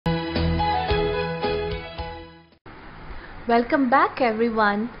Welcome back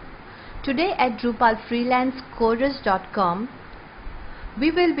everyone. Today at DrupalFreelanceCoders.com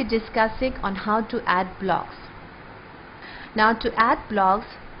we will be discussing on how to add blocks. Now to add blocks,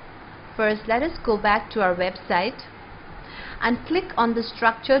 first let us go back to our website and click on the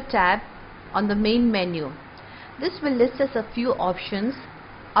Structure tab on the main menu. This will list us a few options,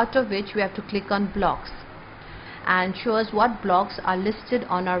 out of which we have to click on blocks and show us what blocks are listed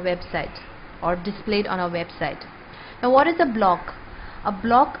on our website or displayed on our website. Now what is a block? A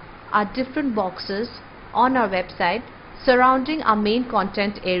block are different boxes on our website surrounding our main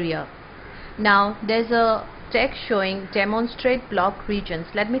content area. Now there's a text showing demonstrate block regions.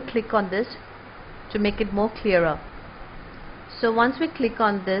 Let me click on this to make it more clearer. So once we click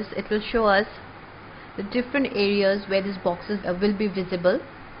on this, it will show us the different areas where these boxes will be visible.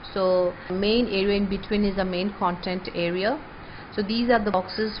 So main area in between is a main content area. So these are the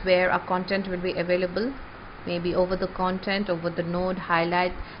boxes where our content will be available, maybe over the content, over the node,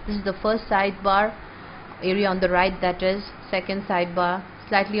 highlight. This is the first sidebar area on the right, that is second sidebar.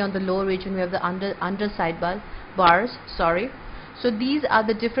 Slightly on the lower region we have the under sidebar bars, sorry. So these are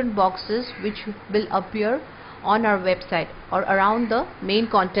the different boxes which will appear on our website or around the main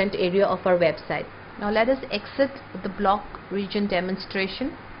content area of our website. Now let us exit the block region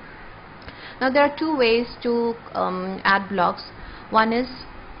demonstration. Now there are two ways to add blocks. One is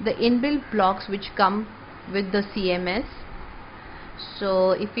the inbuilt blocks which come with the CMS.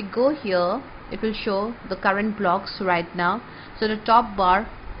 So if we go here, it will show the current blocks right now. So the top bar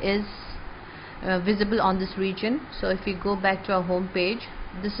is visible on this region. So if we go back to our home page,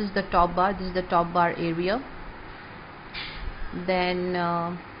 this is the top bar, this is the top bar area. Then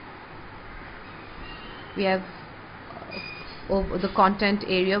we have over the content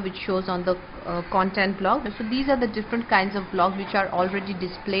area which shows on the content block. So these are the different kinds of blocks which are already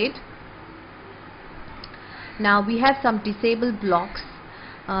displayed. Now we have some disabled blocks.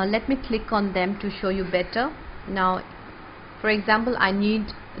 Let me click on them to show you better. Now for example, I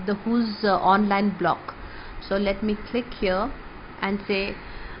need the who's online block. So let me click here and say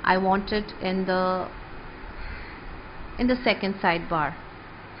I want it in the second sidebar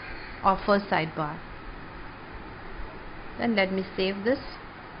or first sidebar. Then let me save this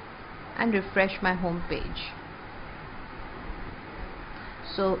and refresh my home page.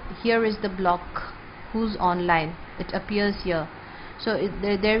 So here is the block who's online. It appears here. So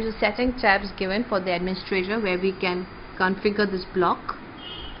there is a setting tabs given for the administrator where we can configure this block,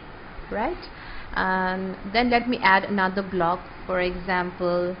 right? And then let me add another block. For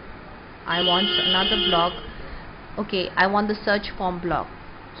example, I want another block. Okay, I want the search form block.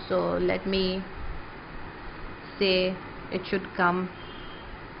 So let me say it should come,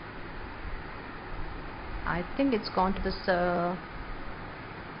 I think it's gone to the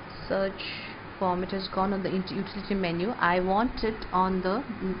search form. It has gone on the utility menu. I want it on the,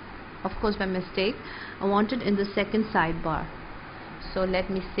 of course by mistake, I want it in the second sidebar. So let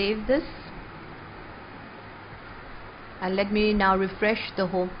me save this and let me now refresh the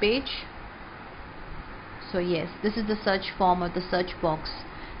home page. So yes, this is the search form or the search box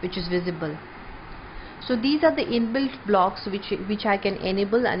which is visible. So these are the inbuilt blocks which I can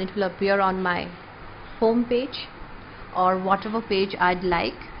enable, and it will appear on my home page or whatever page I'd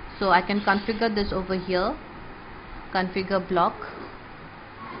like. So I can configure this over here, configure block,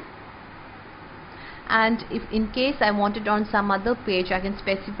 and if in case I want it on some other page, I can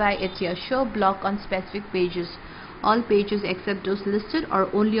specify it here, show block on specific pages, all pages except those listed or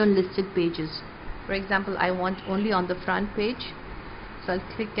only on listed pages. For example, I want only on the front page, so I'll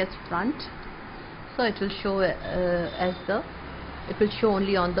click as front. So it will show it will show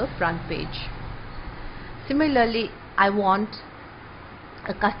only on the front page. Similarly, I want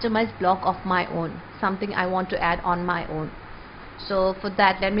a customized block of my own, something I want to add on my own. So for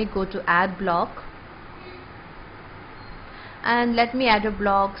that, let me go to add block and let me add a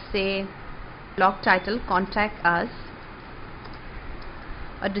block, say block title contact us,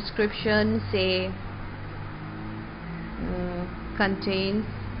 a description, say contains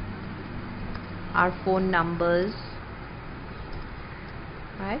our phone numbers,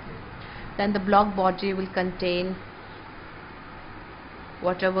 right? Then the block body will contain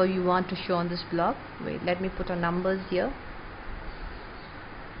whatever you want to show on this block. Wait, let me put our numbers here.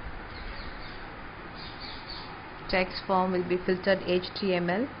 Text form will be filtered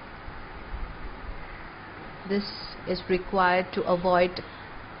HTML. This is required to avoid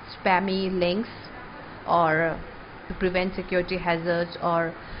spammy links or to prevent security hazards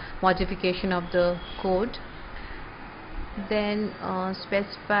or modification of the code. Then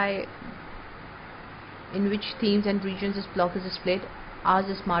specify in which themes and regions this block is displayed. Ours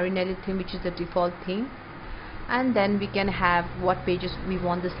is Marinelli theme, which is the default theme, and then we can have what pages we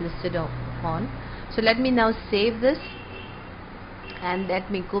want this listed on. So let me now save this and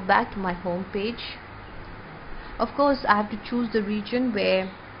let me go back to my home page. Of course, I have to choose the region where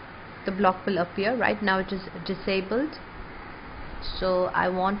the block will appear. Right now it is disabled, so I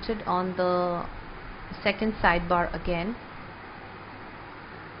want it on the second sidebar again.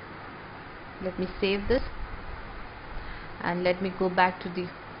 Let me save this and let me go back to the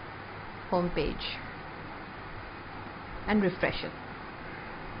home page and refresh it.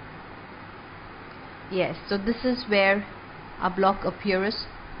 Yes, so this is where our block appears,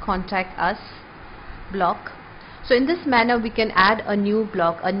 contact us block. So in this manner we can add a new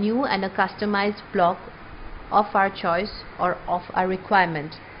block, a new and a customized block of our choice or of our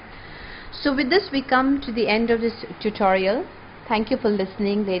requirement. So with this we come to the end of this tutorial. Thank you for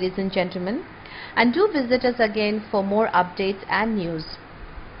listening, ladies and gentlemen, and do visit us again for more updates and news.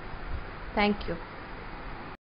 Thank you.